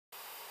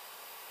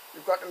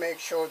you've got to make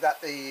sure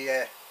that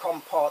the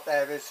COM port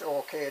there is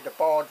okay, the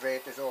baud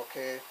rate is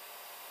okay.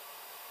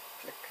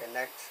 Click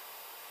connect.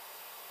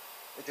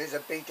 It is a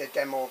beta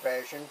demo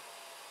version.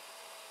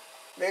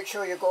 Make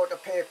sure you go to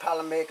PayPal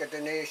and make a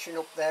donation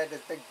up there.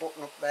 There's a big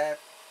button up there.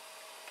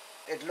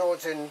 It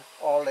loads in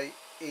all the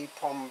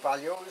EEPROM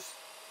values.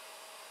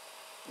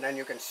 And then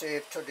you can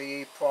save to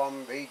the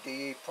EEPROM, read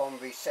the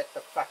EEPROM, reset the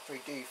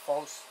factory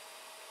defaults.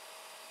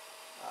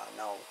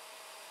 No.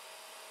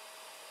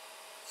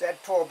 Z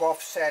probe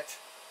offset.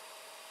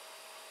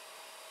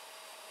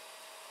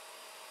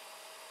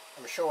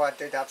 I'm sure I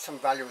did have some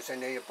values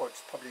in here, but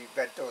it's probably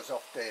read those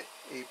off the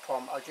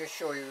EEPROM. I'll just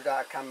show you that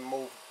I can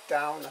move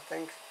down, I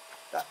think.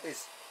 That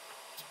is,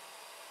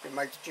 you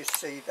might just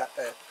see that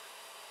the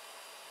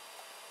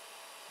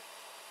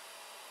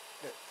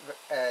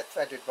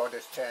threaded rod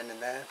is turning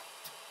there.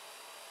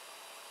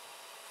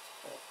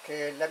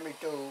 Okay, let me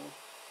do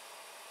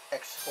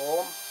X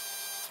home.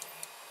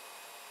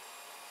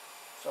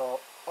 So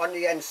on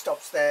the end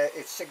stops there,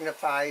 it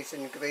signifies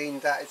in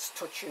green that it's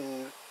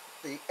touching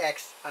the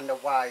X and the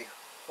Y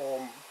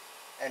home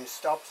end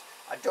stops.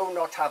 I do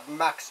not have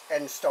max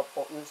end stop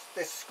buttons.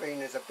 This screen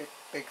is a bit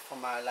big for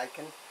my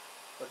liking.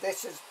 But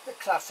this is the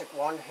classic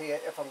one here.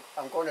 If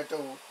I'm going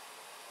to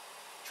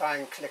try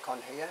and click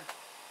on here.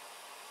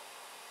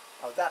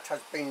 Now that has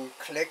been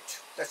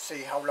clicked. Let's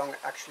see how long it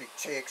actually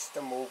takes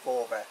to move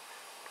over.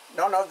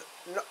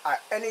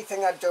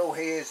 Anything I do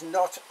here is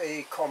not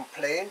a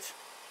complaint.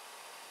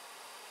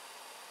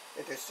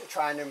 It is to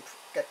try and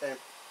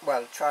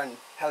try and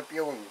help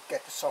you and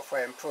get the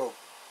software improved.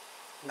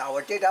 Now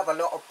I did have a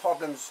lot of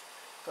problems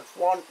because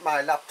one,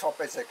 my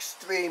laptop is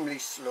extremely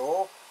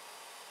slow,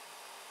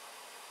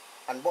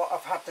 and what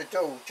I've had to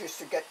do just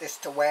to get this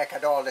to work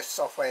at all, this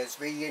software, is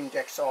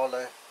re-index all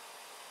the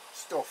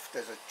stuff.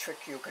 There's a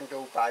trick you can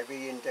do by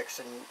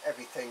re-indexing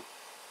everything,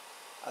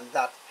 and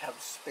that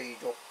helps speed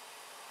up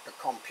the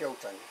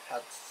computer and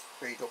helps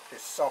speed up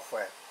this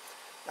software.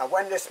 Now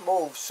when this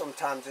moves,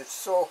 sometimes it's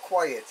so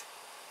quiet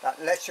that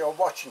unless you're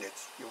watching it,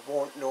 you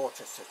won't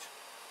notice it.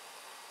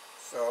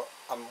 So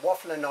I'm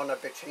waffling on a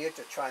bit here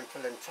to try and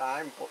fill in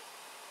time, but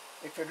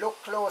if you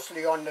look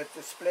closely on the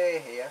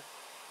display here,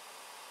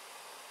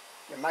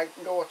 you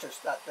might notice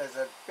that there's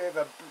a bit of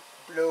a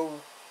blue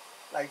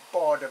like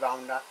board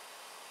around that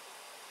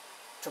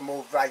to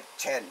move right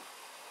 10.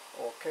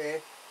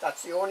 Okay,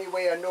 that's the only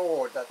way I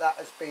know that that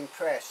has been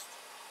pressed.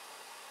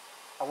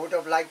 I would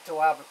have liked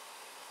to have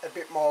a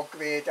bit more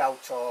grayed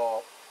out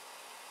or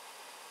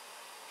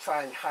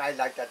try and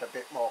highlight that a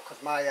bit more,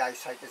 because my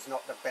eyesight is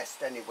not the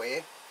best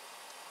anyway.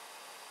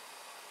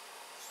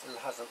 Still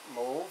hasn't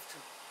moved,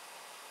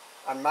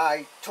 and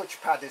my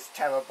touchpad is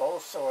terrible,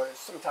 so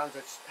sometimes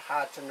it's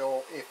hard to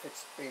know if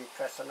it's been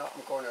pressed or not.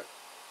 I'm going to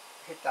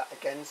hit that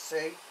again.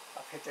 See,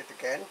 I've hit it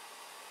again.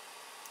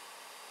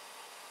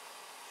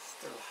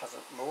 Still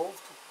hasn't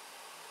moved.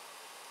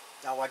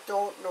 Now I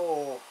don't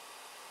know,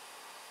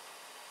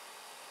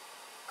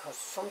 because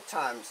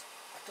sometimes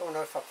I don't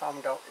know if I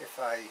found out if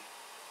I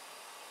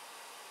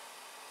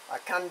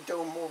can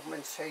do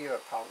movements here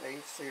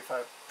apparently. See, if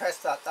I press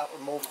that, that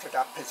will move to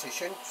that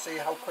position. See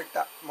how quick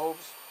that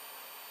moves?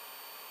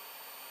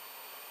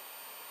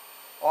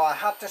 Oh, I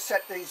had to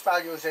set these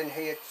values in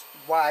here.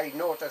 Why?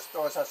 Notice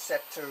those are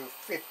set to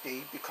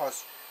 50,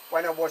 because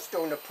when I was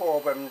doing the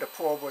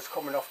probe was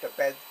coming off the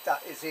bed.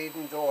 That is,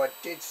 even though I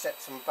did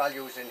set some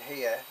values in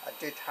here, I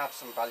did have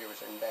some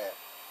values in there.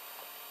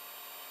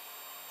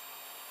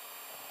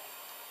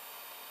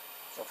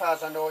 So far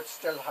as I know, it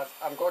still has.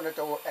 I'm going to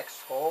do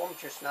X home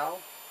just now.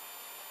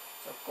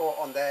 So go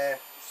on there,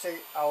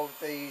 see how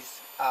these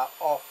are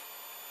off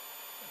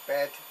the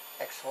bed,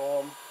 X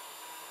home.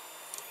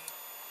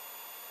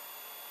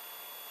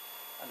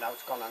 And now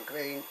it's gone on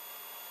green,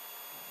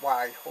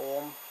 Y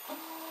home.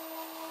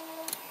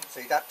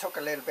 See, that took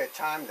a little bit of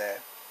time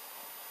there.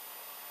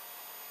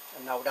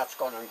 And now that's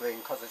gone on green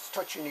because it's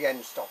touching the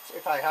end stops.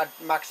 If I had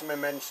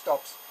maximum end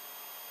stops,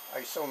 I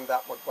assume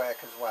that would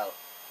work as well.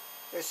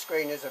 This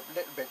screen is a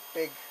little bit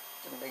big.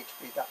 Doesn't need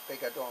to be that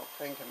big, I don't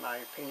think, in my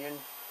opinion.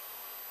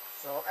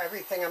 So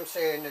everything I'm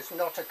saying is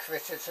not a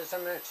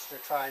criticism. It's to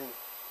try and,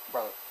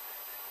 well,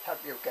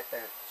 help you get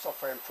the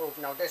software improved.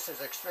 Now this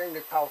is extremely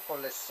powerful,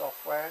 this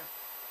software.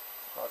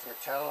 As far as I can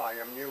tell, I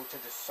am new to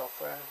this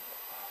software.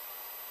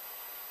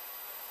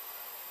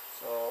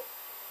 So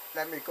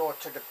let me go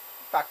to the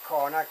back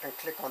corner. I can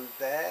click on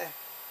there.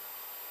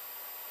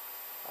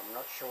 I'm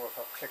not sure if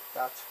I've clicked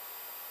that.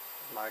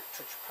 My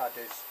touchpad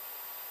is.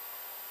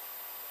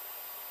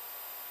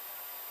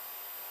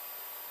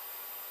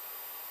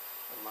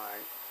 And my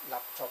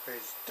laptop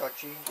is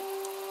dodgy.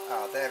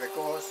 Ah, there it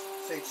goes.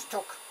 See, it's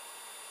took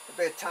a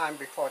bit of time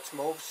before it's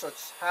moved, so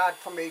it's hard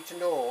for me to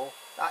know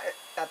that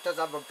that does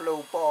have a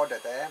blue border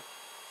there.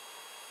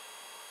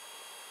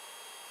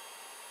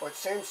 But it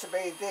seems to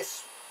be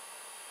this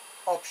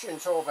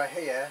options over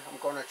here. I'm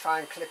going to try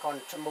and click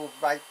on to move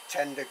right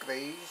 10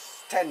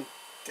 millimeters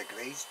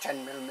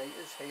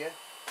here.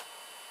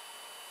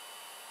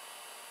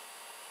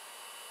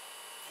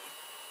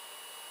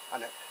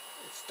 And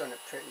it's done it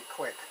pretty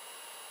quick.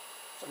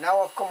 So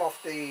now I've come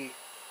off the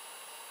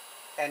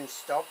end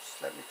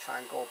stops. Let me try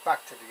and go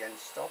back to the end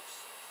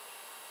stops.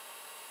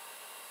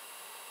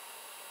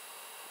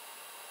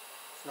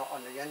 It's not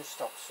on the end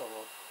stop, so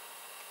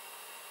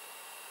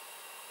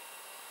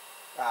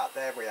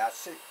there we are.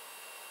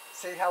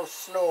 See how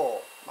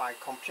slow my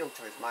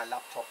computer is, my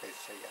laptop is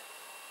here.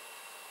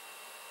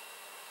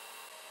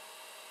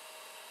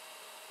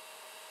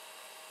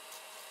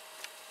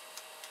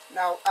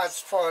 Now as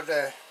for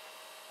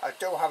I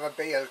do have a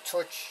BL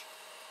Touch.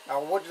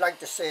 Now I would like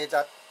to say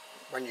that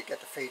when you get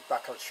the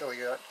feedback, I'll show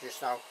you that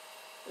just now,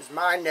 is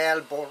my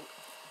nail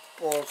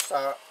bolts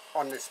are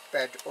on this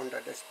bed, under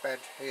this bed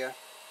here.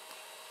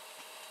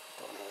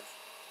 Don't know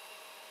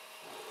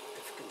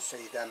if you can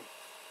see them.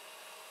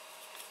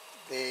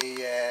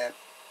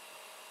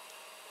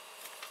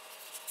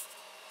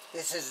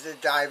 This is the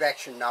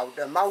direction now.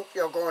 The amount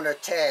you're going to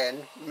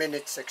turn,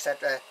 minutes,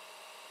 etc.,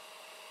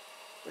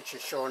 which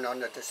is shown on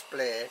the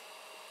display,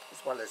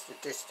 as well as the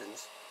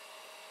distance,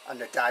 and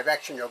the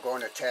direction you're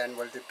going to turn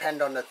will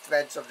depend on the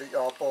threads of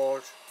your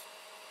bolt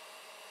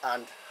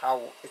and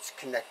how it's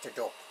connected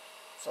up.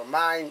 So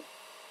mine,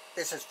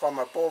 this is from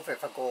above.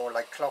 If I go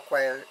like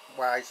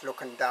clockwise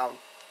looking down,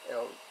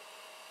 it'll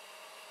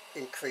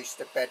increase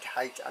the bed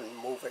height and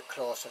move it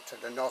closer to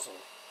the nozzle.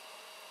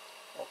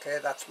 Okay,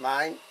 that's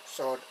mine.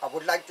 So I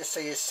would like to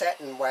see a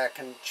setting where I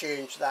can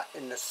change that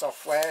in the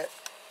software,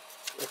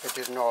 if it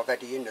isn't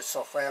already in the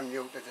software. I'm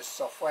new to this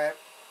software.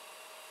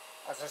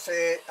 As I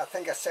say, I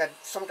think I said,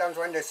 sometimes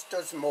when this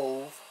does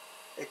move,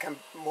 it can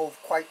move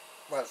quite,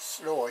 well,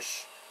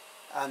 slowish,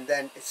 and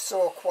then it's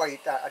so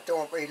quiet that I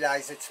don't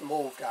realise it's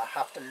moved. I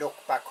have to look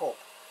back up.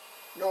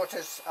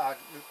 Notice, I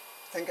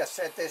think I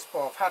said this,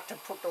 but I've had to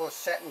put those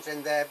settings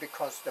in there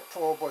because the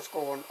probe was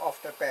going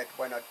off the bed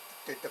when I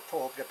did the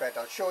probe the bed.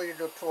 I'll show you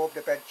the probe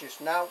the bed just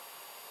now.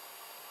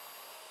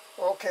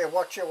 Okay,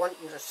 what you're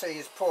wanting to see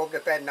is probe the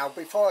bed. Now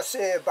before I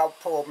say about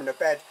probing the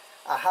bed,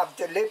 I have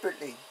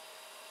deliberately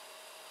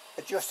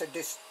adjusted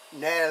this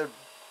nail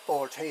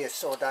bolt here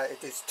so that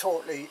it is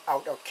totally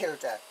out of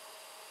kilter,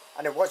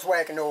 and it was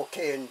working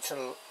okay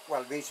until,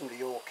 well,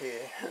 reasonably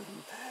okay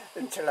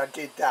until I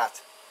did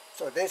that.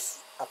 So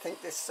this, I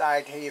think this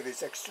side here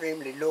is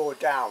extremely low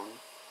down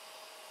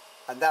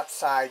and that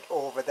side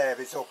over there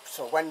is up,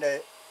 so when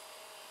the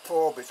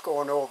probe is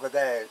going over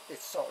there,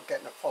 it's sort of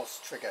getting a false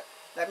trigger.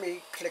 Let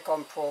me click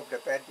on probe the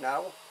bed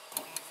now.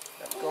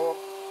 Let's go.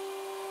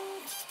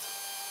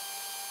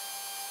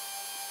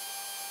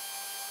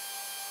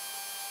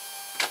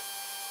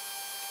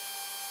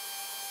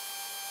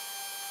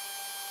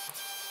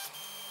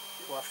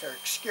 You have to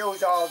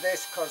excuse all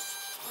this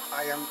because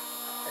I am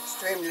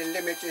extremely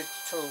limited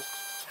to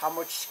how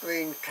much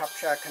screen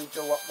capture I can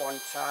do at one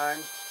time.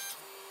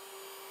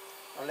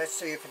 Now let's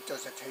see if it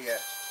does it here.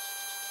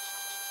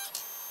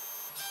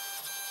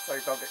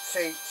 Sorry about it.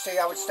 See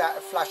how it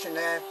started flashing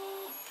there?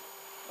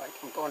 Like,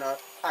 I'm going to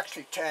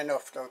actually turn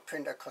off the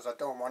printer because I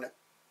don't want it.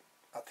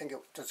 I think it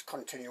does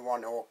continue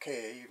on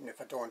okay, even if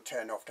I don't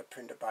turn off the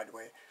printer, by the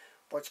way.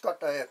 But it's got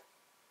the,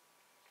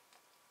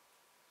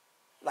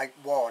 like,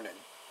 warning.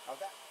 Now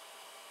that.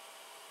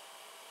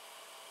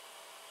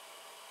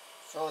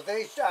 So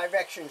these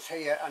directions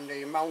here and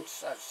the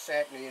amounts,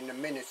 certainly in the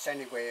minutes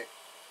anyway,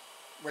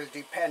 will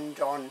depend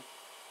on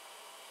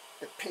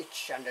the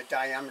pitch and the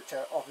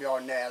diameter of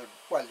your nail,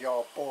 well,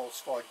 your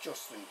bolts for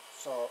adjusting.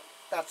 So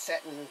that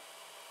setting,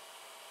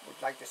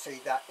 would like to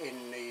see that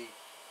in the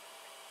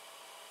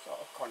sort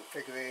of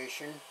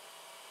configuration.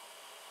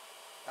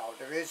 Now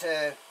there is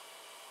a,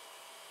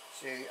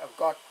 see, I've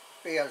got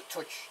BL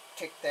Touch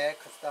ticked there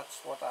because that's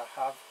what I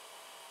have.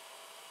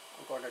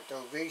 I'm going to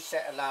do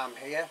reset alarm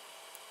here,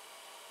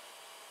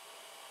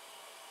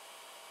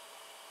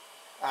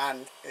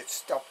 and it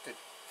stopped it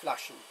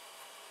flashing.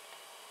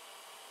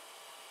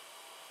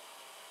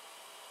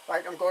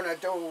 Right, I'm going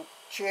to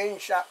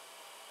change that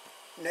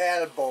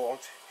nail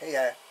bolt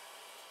here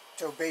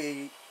to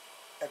be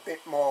a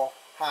bit more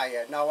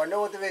higher. Now I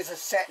know there is a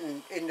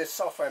setting in the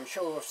software, I'm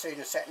sure I've seen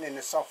a setting in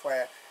the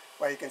software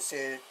where you can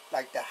see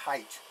like the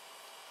height.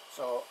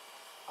 So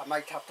I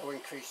might have to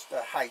increase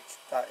the height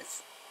that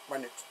it's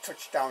when it's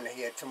touched down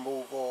here to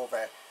move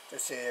over to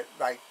say,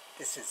 right,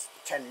 this is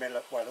 10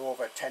 mm, well,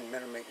 over 10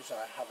 millimeters.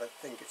 I have, I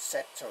think it's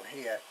set to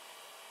here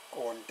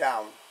going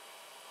down.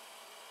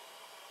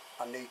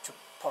 I need to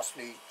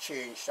possibly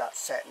change that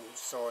setting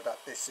so that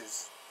this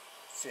is,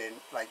 say,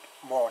 like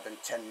more than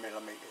 10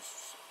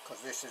 millimeters,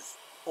 because this is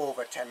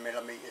over 10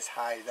 millimeters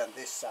higher than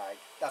this side.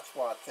 That's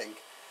what I think.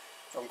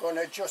 So I'm going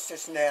to adjust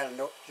this nail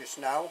nut just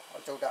now.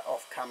 I'll do that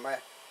off camera,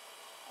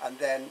 and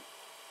then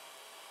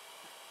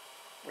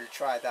we'll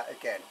try that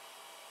again.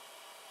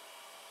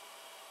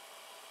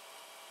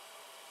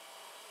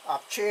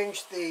 I've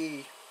changed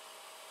the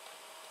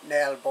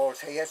nail bolt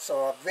here,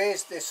 so I've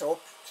raised this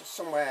up to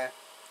somewhere,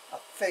 I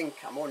think,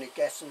 I'm only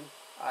guessing,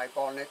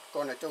 eyeballing it.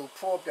 Going to do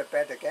probe the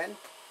bed again.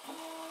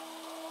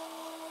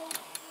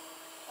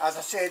 As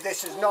I say,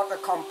 this is not a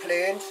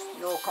complaint,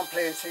 no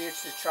complaints here,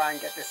 to try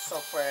and get this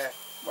software,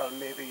 well,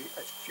 maybe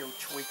a few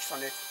tweaks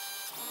on it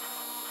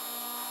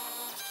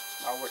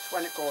Now it's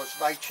when it goes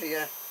right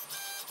here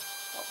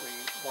that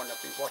we want to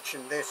be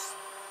watching this.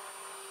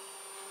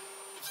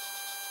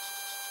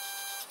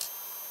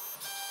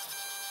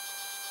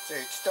 See,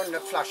 it's done the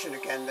flashing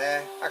again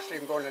there. Actually,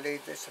 I'm going to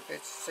leave this a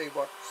bit, see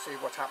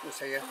what happens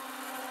here.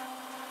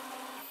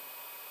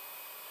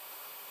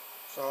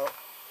 So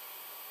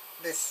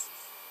this,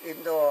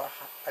 even though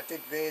I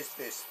did raise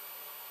this,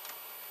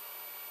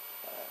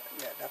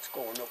 yeah, that's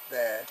going up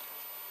there.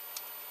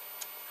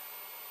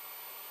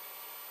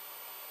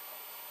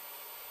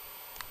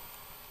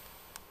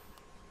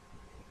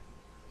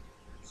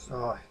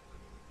 So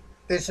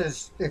this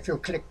is, if you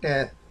click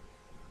the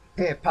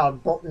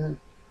PayPal button,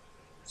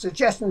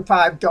 suggesting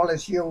 $5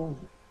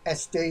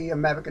 USD,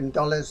 American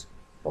dollars,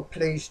 but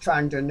please try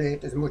and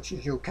donate as much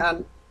as you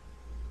can.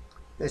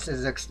 This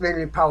is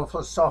extremely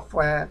powerful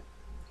software.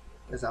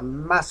 There's a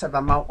massive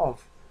amount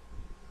of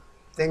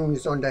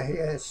things under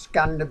here.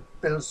 Scan the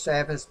build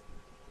surface,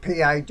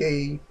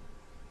 PID,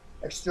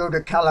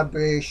 extruder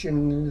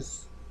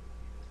calibrations,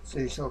 so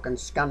you can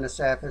scan the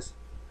surface,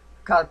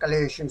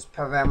 calculations,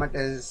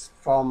 parameters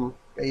from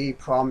the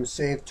EEPROM,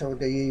 save to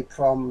the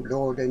EEPROM,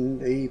 loading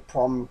the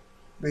EEPROM,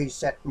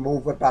 reset,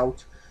 move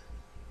about.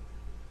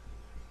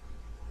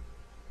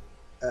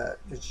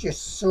 There's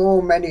just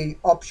so many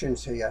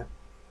options here.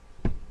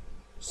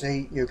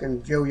 See, you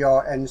can view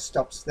your end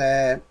stops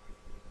there.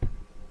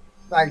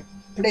 Right,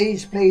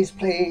 please, please,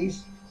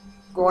 please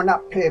go on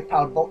that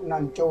PayPal button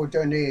and do a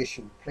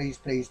donation. Please,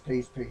 please,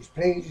 please, please,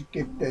 please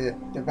give the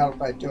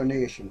developer a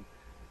donation.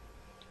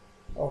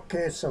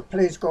 Okay, so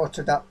please go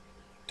to that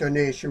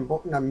donation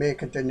button and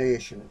make a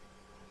donation.